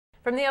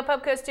From the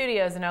Opopco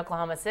Studios in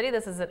Oklahoma City,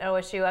 this is an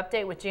OSU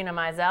update with Gina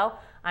Mizell.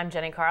 I'm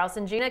Jenny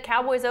Carlson. Gina,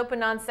 Cowboys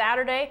opened on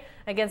Saturday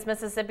against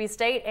Mississippi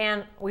State,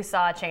 and we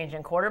saw a change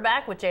in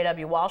quarterback with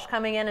J.W. Walsh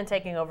coming in and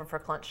taking over for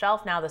Clint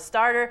Shelf, now the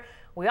starter.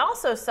 We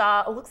also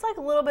saw, it looks like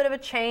a little bit of a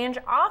change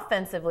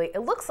offensively.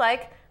 It looks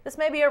like this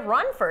may be a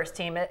run-first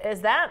team.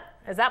 Is that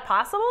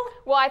possible?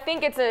 Well, I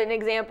think it's an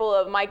example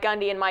of Mike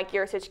Gundy and Mike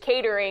Yurcich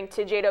catering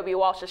to J.W.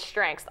 Walsh's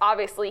strengths.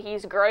 Obviously,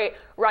 he's great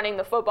running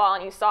the football,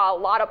 and you saw a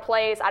lot of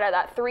plays out of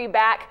that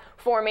three-back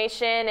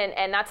formation,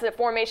 and that's the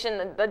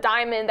formation, the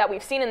diamond that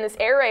we've seen in this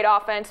air raid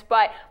offense.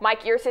 But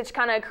Mike Yurcich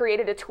kind of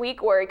created a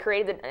tweak where he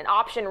created an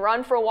option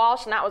run for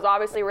Walsh, and that was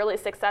obviously really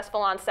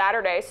successful on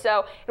Saturday.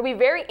 So it'll be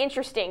very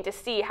interesting to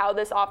see how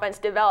this offense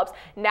develops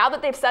now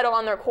that they've settled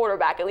on their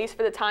quarterback, at least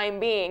for the time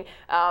being.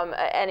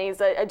 And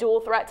he's a dual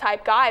threat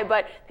type guy,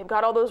 but they've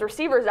got all those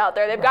receivers out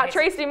there. They've got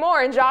Tracy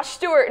Moore and Josh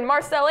Stewart and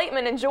Marcel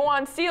Aitman and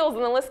Juwan Seals,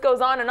 and the list goes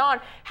on and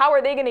on. How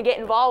are they going to get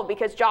involved?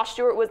 Because Josh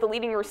Stewart was the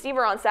leading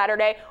receiver on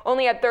Saturday,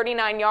 only had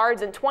 39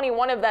 yards, and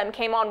 21 of them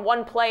came on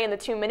one play in the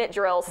 2-minute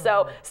drills.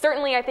 So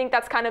certainly I think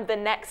that's kind of the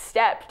next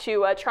step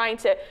to trying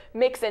to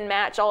mix and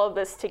match all of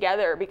this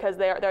together, because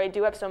they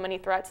do have so many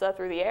threats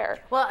through the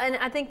air. Well, and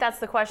I think that's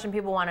the question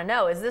people want to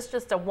know. Is this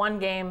just a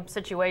one-game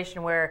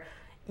situation where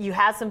you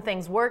have some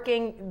things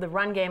working, the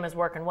run game is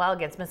working well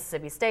against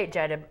Mississippi State,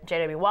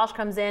 J.W. Walsh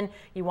comes in,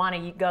 you want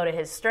to go to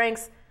his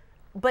strengths,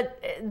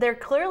 but they're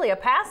clearly a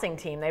passing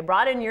team. They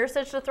brought in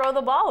Yurcich to throw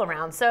the ball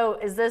around. So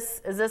is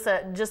this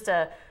just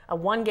a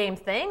one-game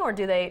thing, or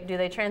do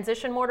they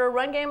transition more to a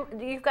run game?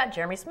 You've got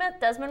Jeremy Smith,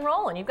 Desmond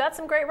Rowland. You've got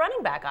some great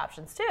running back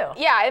options too.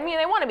 Yeah, I mean,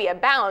 they want to be a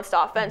balanced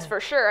offense for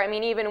sure. I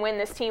mean, even when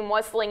this team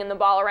was slinging the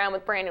ball around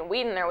with Brandon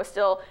Whedon, there was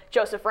still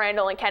Joseph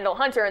Randall and Kendall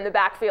Hunter in the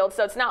backfield.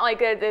 So it's not like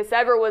this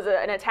ever was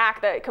an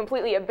attack that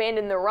completely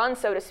abandoned the run,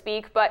 so to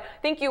speak. But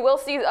I think you will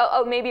see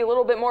maybe a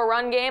little bit more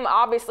run game,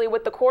 obviously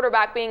with the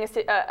quarterback being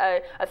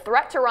a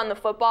threat to run the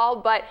football.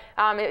 But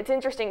it's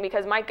interesting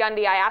because Mike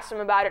Gundy, I asked him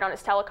about it on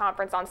his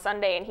teleconference on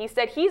Sunday, and he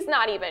said he's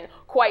not even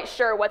quite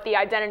sure what the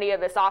identity of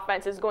this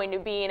offense is going to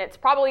be, and it's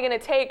probably going to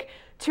take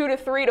 2 to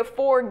 3 to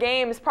 4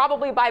 games.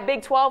 Probably by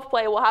Big 12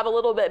 play, we'll have a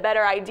little bit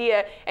better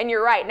idea. And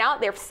you're right, now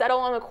they've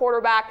settled on the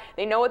quarterback.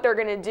 They know what they're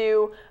going to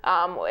do.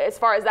 As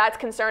far as that's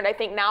concerned, I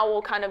think now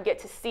we'll kind of get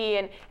to see,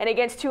 and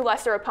against two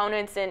lesser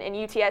opponents in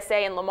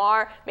UTSA and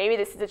Lamar, maybe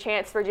this is a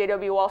chance for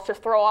J.W. Walsh to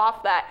throw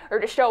off that, or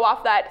to show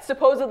off that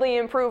supposedly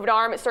improved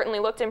arm. It certainly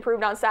looked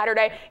improved on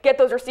Saturday. Get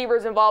those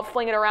receivers involved,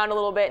 fling it around a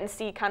little bit, and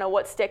see kind of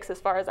what sticks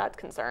as far as that's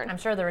concerned. I'm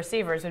sure the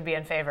receivers would be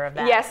in favor of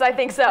that. Yes, I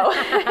think so. All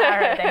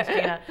right, thanks,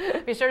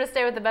 Gina. Be sure to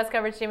stay with the best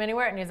coverage team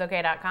anywhere at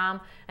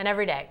newsok.com and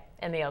every day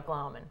in the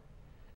Oklahoman.